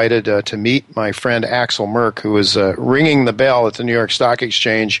was invited to meet my friend Axel Merck, who was ringing the bell at the New York Stock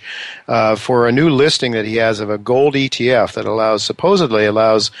Exchange for a new listing that he has of a gold ETF that supposedly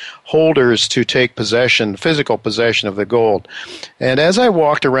allows holders to take physical possession of the gold. And as I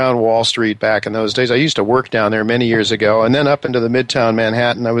walked around Wall Street back in those days, I used to work down there many years ago, and then up into the Midtown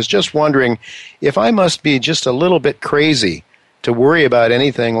Manhattan, I was just wondering if I must be just a little bit crazy to worry about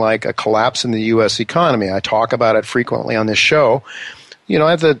anything like a collapse in the U.S. economy. I talk about it frequently on this show. You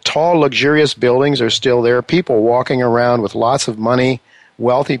know, the tall, luxurious buildings are still there, people walking around with lots of money,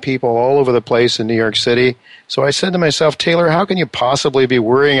 wealthy people all over the place in New York City. So I said to myself, Taylor, how can you possibly be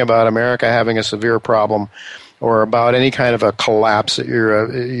worrying about America having a severe problem or about any kind of a collapse that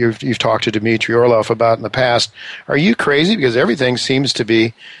you've talked to Dmitry Orlov about in the past? Are you crazy? Because everything seems to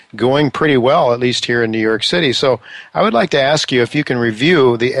be going pretty well, at least here in New York City. So I would like to ask you if you can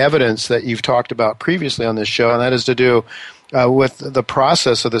review the evidence that you've talked about previously on this show, and that is to do with the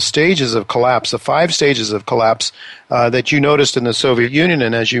process of the stages of collapse, the 5 stages of collapse that you noticed in the Soviet Union.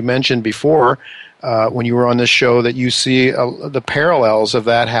 And as you mentioned before, when you were on this show, that you see the parallels of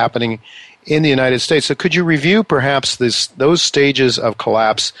that happening in the United States. So could you review perhaps those stages of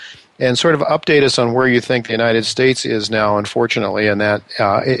collapse and sort of update us on where you think the United States is now, unfortunately, in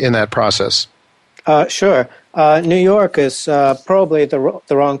that process? Sure. New York is probably the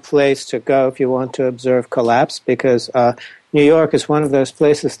wrong place to go if you want to observe collapse, because New York is one of those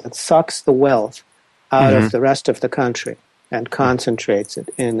places that sucks the wealth out of the rest of the country and concentrates it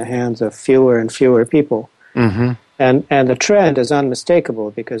in the hands of fewer and fewer people. Mm-hmm. And the trend is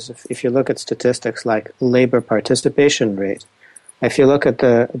unmistakable, because if you look at statistics like labor participation rate, if you look at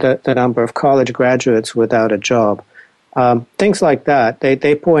the number of college graduates without a job, things like that,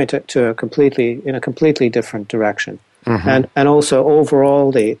 they point in a completely different direction. Mm-hmm. And also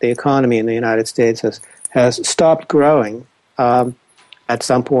overall the economy in the United States has stopped growing at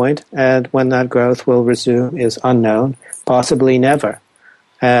some point, and when that growth will resume is unknown, possibly never.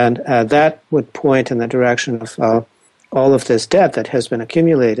 And that would point in the direction of all of this debt that has been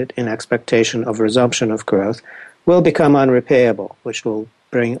accumulated in expectation of resumption of growth, will become unrepayable, which will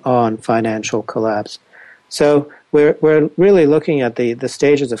bring on financial collapse. So we're really looking at the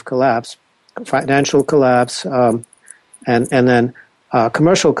stages of collapse, financial collapse, and then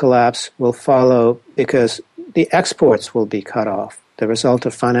commercial collapse will follow because the exports will be cut off. The result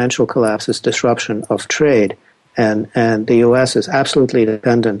of financial collapse is disruption of trade, and the U.S. is absolutely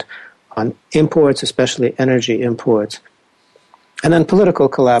dependent on imports, especially energy imports. And then political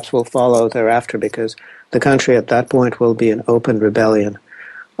collapse will follow thereafter because the country at that point will be in open rebellion.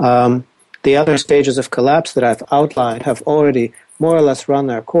 The other stages of collapse that I've outlined have already more or less run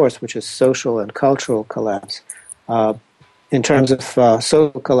their course, which is social and cultural collapse. In terms of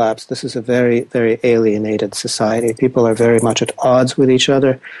social collapse, this is a very, very alienated society. People are very much at odds with each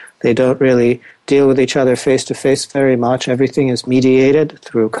other. They don't really deal with each other face-to-face very much. Everything is mediated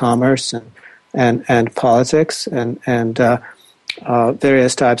through commerce and politics and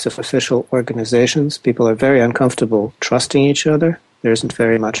various types of official organizations. People are very uncomfortable trusting each other. There isn't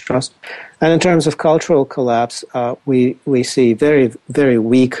very much trust. And in terms of cultural collapse, we see very, very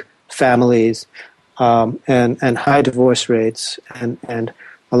weak families and high divorce rates and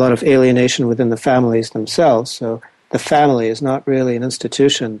a lot of alienation within the families themselves. So the family is not really an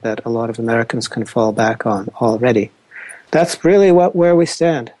institution that a lot of Americans can fall back on already. That's really where we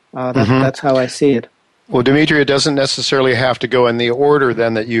stand. That's how I see it. Well, Dimitri, it doesn't necessarily have to go in the order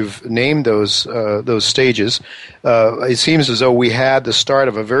then that you've named those stages. It seems as though we had the start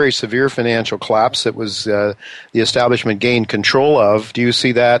of a very severe financial collapse that was the establishment gained control of. Do you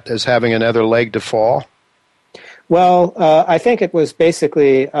see that as having another leg to fall? Well, I think it was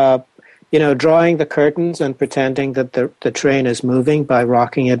basically, drawing the curtains and pretending that the train is moving by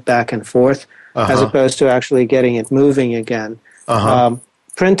rocking it back and forth, as opposed to actually getting it moving again.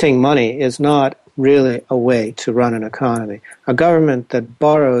 Printing money is not really a way to run an economy. A government that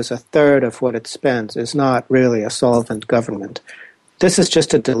borrows a third of what it spends is not really a solvent government. This is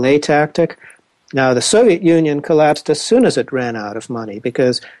just a delay tactic. Now, the Soviet Union collapsed as soon as it ran out of money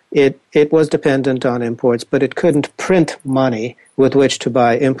because it was dependent on imports, but it couldn't print money with which to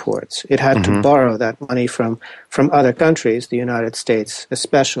buy imports. It had to borrow that money from other countries, the United States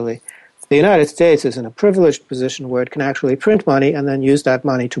especially. The United States is in a privileged position where it can actually print money and then use that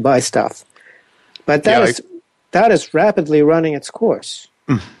money to buy stuff. But that is rapidly running its course.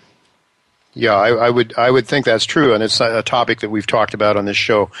 Yeah, I would think that's true, and it's a topic that we've talked about on this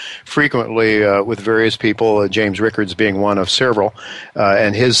show frequently with various people, James Rickards being one of several,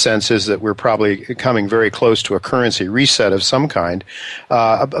 and his sense is that we're probably coming very close to a currency reset of some kind.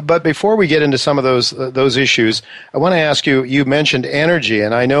 But before we get into some of those issues, I want to ask you, you mentioned energy,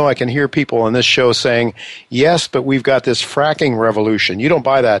 and I know I can hear people on this show saying, yes, but we've got this fracking revolution. You don't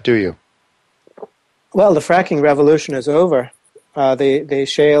buy that, do you? Well, the fracking revolution is over. The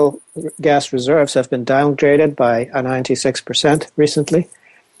shale gas reserves have been downgraded by 96% recently.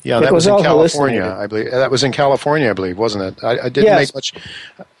 Yeah, that was in California, I believe. That was in California, I believe, wasn't it? I didn't make much.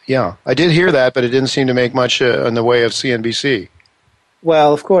 Yeah, I did hear that, but it didn't seem to make much in the way of CNBC.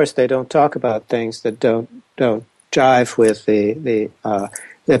 Well, of course, they don't talk about things that don't jive with the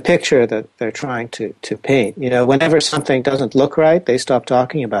picture that they're trying to paint. Whenever something doesn't look right, they stop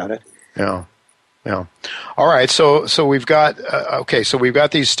talking about it. Yeah. Yeah. All right. So we've got So we've got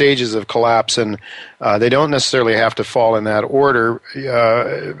these stages of collapse, and they don't necessarily have to fall in that order.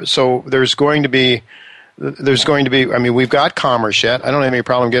 So there's going to be. I mean, we've got commerce yet. I don't have any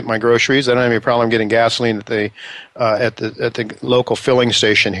problem getting my groceries. I don't have any problem getting gasoline at the local filling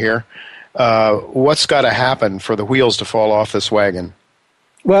station here. What's got to happen for the wheels to fall off this wagon?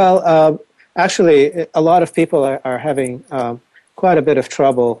 Well, actually, a lot of people are having quite a bit of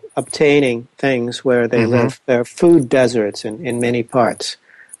trouble obtaining things where they live. There are food deserts in many parts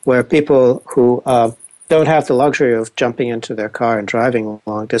where people who don't have the luxury of jumping into their car and driving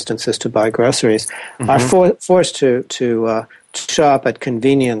long distances to buy groceries are forced to shop at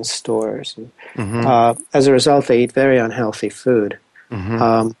convenience stores. As a result, they eat very unhealthy food.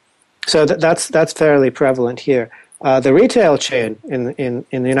 So that's fairly prevalent here. The retail chain in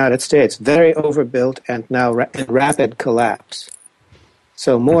the United States, very overbuilt and now in rapid collapse.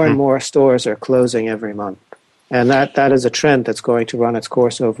 So more and more stores are closing every month. And that is a trend that's going to run its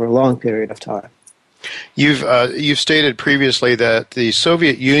course over a long period of time. You've stated previously that the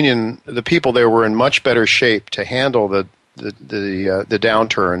Soviet Union, the people there were in much better shape to handle the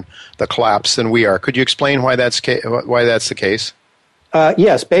downturn, the collapse, than we are. Could you explain why that's the case?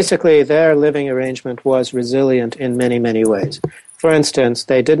 Yes, basically their living arrangement was resilient in many, many ways. For instance,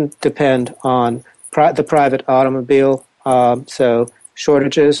 they didn't depend on the private automobile, so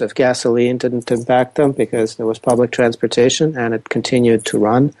shortages of gasoline didn't impact them because there was public transportation and it continued to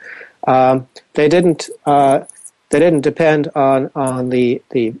run. They didn't They didn't depend on the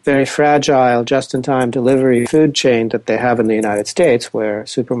very fragile, just-in-time delivery food chain that they have in the United States, where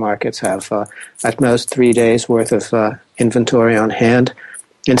supermarkets have at most 3 days' worth of inventory on hand.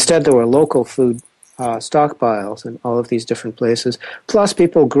 Instead, there were local food stockpiles in all of these different places. Plus,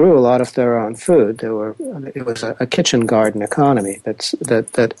 people grew a lot of their own food. It was a kitchen garden economy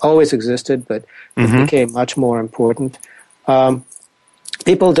that always existed, but it became much more important.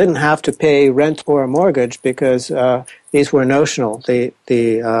 People didn't have to pay rent or a mortgage because these were notional.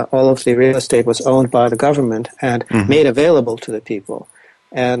 All of the real estate was owned by the government and made available to the people.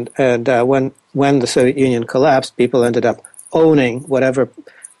 And when the Soviet Union collapsed, people ended up owning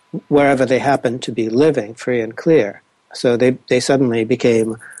wherever they happened to be living, free and clear. So they suddenly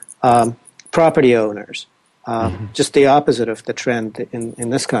became property owners. Just the opposite of the trend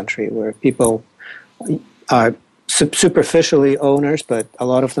in this country, where people are superficially owners, but a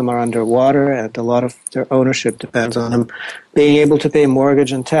lot of them are underwater, and a lot of their ownership depends on them being able to pay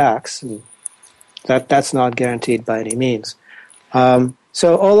mortgage and tax, and that's not guaranteed by any means.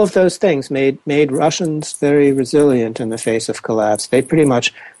 So all of those things made Russians very resilient in the face of collapse. They pretty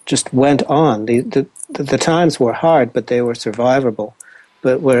much just went on. The times were hard, but they were survivable.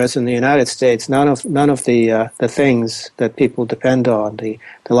 But whereas in the United States, none of the things that people depend on, the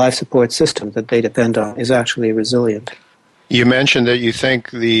life support system that they depend on, is actually resilient. You mentioned that you think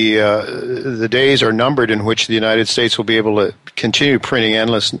the days are numbered in which the United States will be able to continue printing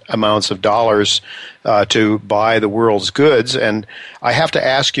endless amounts of dollars to buy the world's goods. And I have to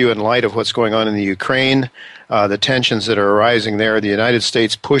ask you, in light of what's going on in the Ukraine, the tensions that are arising there, the United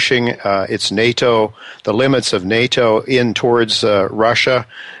States pushing its NATO, the limits of NATO in towards Russia,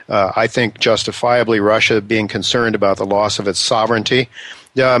 I think justifiably Russia being concerned about the loss of its sovereignty.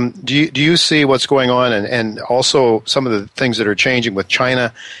 Do you see what's going on, and also some of the things that are changing with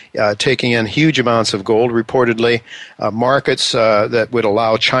China taking in huge amounts of gold, reportedly, markets that would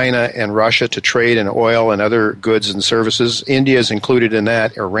allow China and Russia to trade in oil and other goods and services? India is included in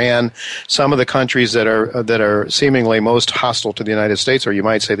that, Iran, some of the countries that are seemingly most hostile to the United States, or you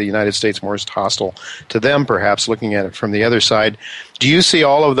might say the United States most hostile to them, perhaps, looking at it from the other side. Do you see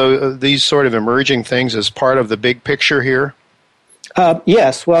all of these sort of emerging things as part of the big picture here?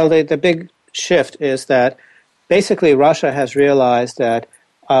 Yes. Well, the big shift is that basically Russia has realized that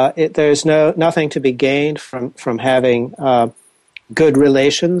there's nothing to be gained from having good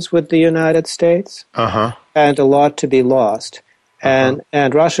relations with the United States, and a lot to be lost. And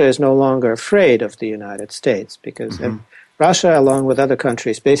Russia is no longer afraid of the United States, because Russia, along with other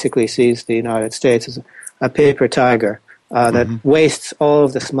countries, basically sees the United States as a paper tiger that wastes all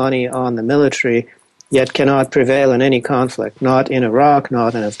of this money on the military, yet cannot prevail in any conflict, not in Iraq,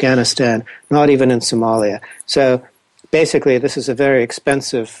 not in Afghanistan, not even in Somalia. So basically this is a very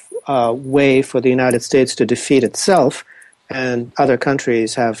expensive way for the United States to defeat itself, and other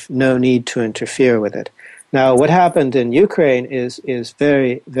countries have no need to interfere with it. Now, what happened in Ukraine is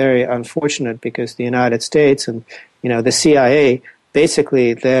very, very unfortunate, because the United States and the CIA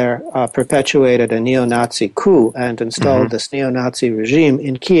basically there perpetuated a neo-Nazi coup and installed this neo-Nazi regime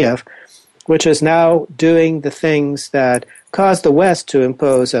in Kiev, which is now doing the things that caused the West to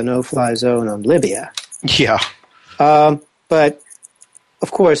impose a no-fly zone on Libya. Yeah. But,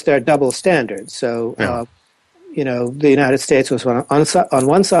 of course, there are double standards. So, the United States was on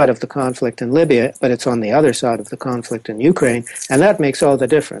one side of the conflict in Libya, but it's on the other side of the conflict in Ukraine, and that makes all the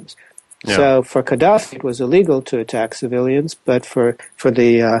difference. Yeah. So for Gaddafi, it was illegal to attack civilians, but for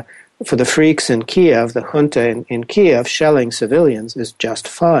the freaks in Kiev, the junta in Kiev, shelling civilians is just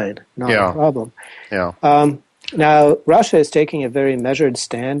fine, not a problem. Yeah. Now, Russia is taking a very measured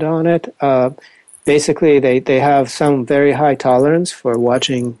stand on it. Basically, they have some very high tolerance for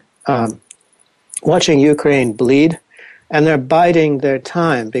watching Ukraine bleed, and they're biding their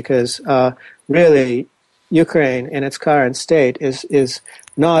time, because really Ukraine in its current state is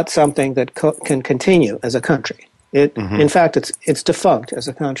not something that can continue as a country. In fact, it's defunct as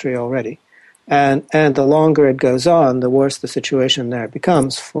a country already, and the longer it goes on, the worse the situation there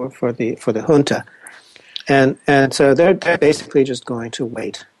becomes for the junta, and so they're basically just going to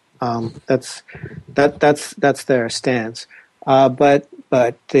wait. That's their stance. But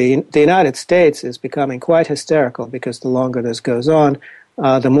the United States is becoming quite hysterical, because the longer this goes on,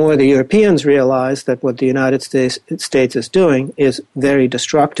 the more the Europeans realize that what the United States is doing is very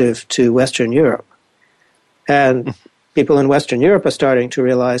destructive to Western Europe. And people in Western Europe are starting to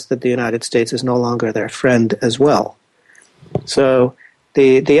realize that the United States is no longer their friend as well. So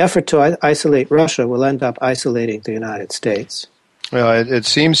the effort to isolate Russia will end up isolating the United States. It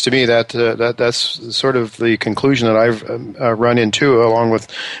seems to me that that's sort of the conclusion that I've run into, along with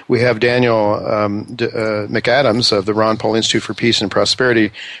we have Daniel McAdams of the Ron Paul Institute for Peace and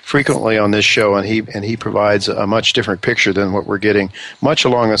Prosperity frequently on this show, and he provides a much different picture than what we're getting, much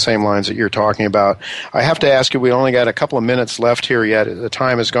along the same lines that you're talking about. I have to ask you, we only got a couple of minutes left here yet. The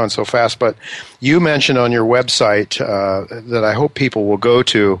time has gone so fast, but you mentioned on your website that I hope people will go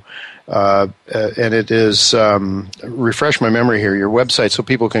to, and it is, refresh my memory here, your website so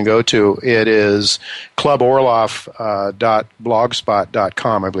people can go to, it is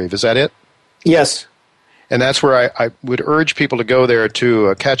cluborloff.blogspot.com, I believe. Is that it? Yes. And that's where I would urge people to go there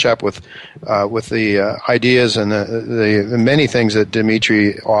to catch up with the ideas and the many things that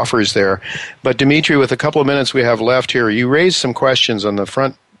Dimitri offers there. But Dimitri, with a couple of minutes we have left here, you raised some questions on the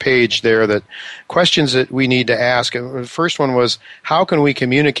front page there, that questions that we need to ask. The first one was, how can we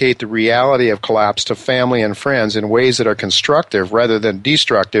communicate the reality of collapse to family and friends in ways that are constructive rather than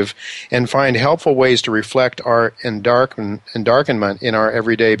destructive, and find helpful ways to reflect our endarkenment in our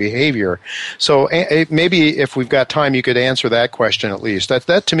everyday behavior? So maybe if we've got time, you could answer that question at least.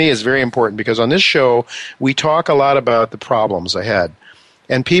 That to me is very important, because on this show we talk a lot about the problems ahead.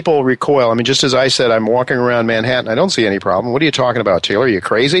 And people recoil. I mean, just as I said, I'm walking around Manhattan, I don't see any problem. What are you talking about, Taylor? Are you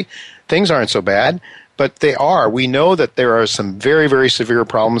crazy? Things aren't so bad. But they are. We know that there are some very, very severe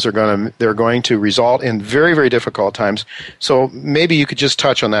problems that are going to result in very, very difficult times. So maybe you could just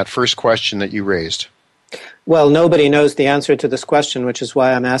touch on that first question that you raised. Well, nobody knows the answer to this question, which is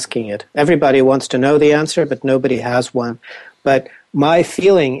why I'm asking it. Everybody wants to know the answer, but nobody has one. But my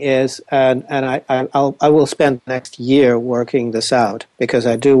feeling is, and I will spend the next year working this out, because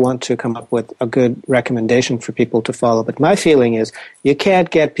I do want to come up with a good recommendation for people to follow. But my feeling is, you can't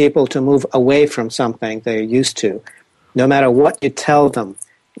get people to move away from something they're used to, no matter what you tell them.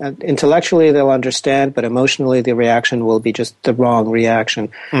 Intellectually, they'll understand, but emotionally, the reaction will be just the wrong reaction.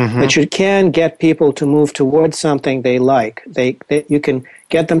 Mm-hmm. But you can get people to move towards something they like. You can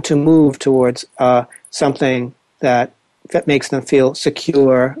get them to move towards something that makes them feel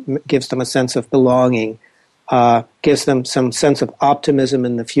secure, gives them a sense of belonging, gives them some sense of optimism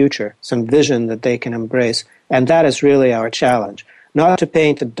in the future, some vision that they can embrace. And that is really our challenge. Not to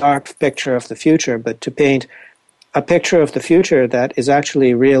paint a dark picture of the future, but to paint a picture of the future that is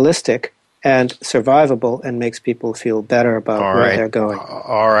actually realistic and survivable and makes people feel better about where they're going.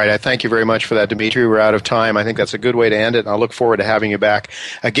 All right. I thank you very much for that, Dimitri. We're out of time. I think that's a good way to end it, and I'll look forward to having you back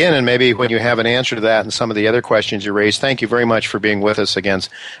again, and maybe when you have an answer to that and some of the other questions you raised. Thank you very much for being with us again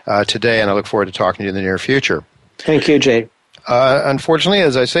today, and I look forward to talking to you in the near future. Thank you, Jay. Unfortunately,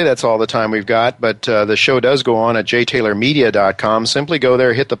 as I say, that's all the time we've got, but the show does go on at jtaylormedia.com. Simply go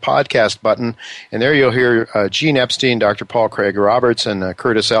there, hit the podcast button, and there you'll hear Gene Epstein, Dr. Paul Craig Roberts, and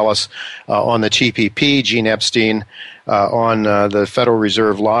Curtis Ellis on the TPP, Gene Epstein on the Federal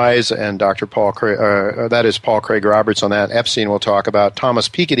Reserve lies, and Dr. Paul Craig, that is Paul Craig Roberts on that. Epstein will talk about Thomas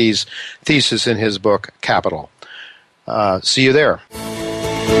Piketty's thesis in his book, Capital. See you there.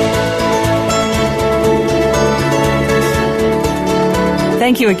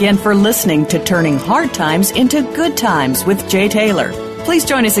 Thank you again for listening to Turning Hard Times into Good Times with Jay Taylor. Please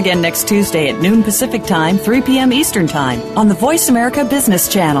join us again next Tuesday at noon Pacific Time, 3 p.m. Eastern Time on the Voice America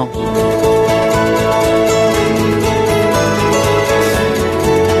Business Channel.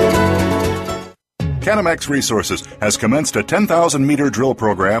 Canamex Resources has commenced a 10,000-meter drill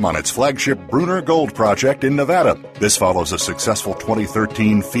program on its flagship Bruner Gold project in Nevada. This follows a successful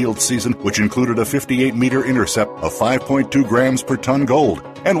 2013 field season, which included a 58-meter intercept of 5.2 grams per ton gold.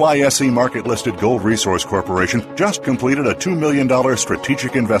 NYSE market-listed Gold Resource Corporation just completed a $2 million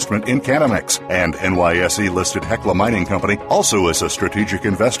strategic investment in Canamex, and NYSE-listed Hecla Mining Company also is a strategic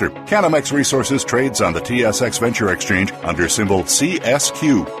investor. Canamex Resources trades on the TSX Venture Exchange under symbol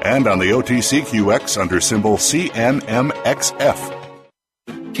CSQ and on the OTCQX under symbol CNMXF.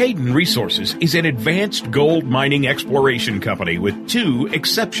 Cayden Resources is an advanced gold mining exploration company with 2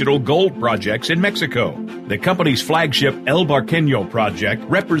 exceptional gold projects in Mexico. The company's flagship El Barqueño project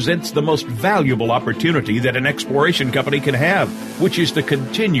represents the most valuable opportunity that an exploration company can have, which is the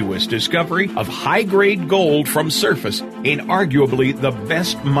continuous discovery of high-grade gold from surface in arguably the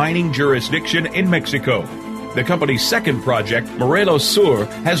best mining jurisdiction in Mexico. The company's second project, Morelos Sur,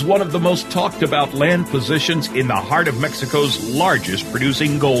 has one of the most talked about land positions in the heart of Mexico's largest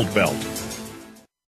producing gold belt.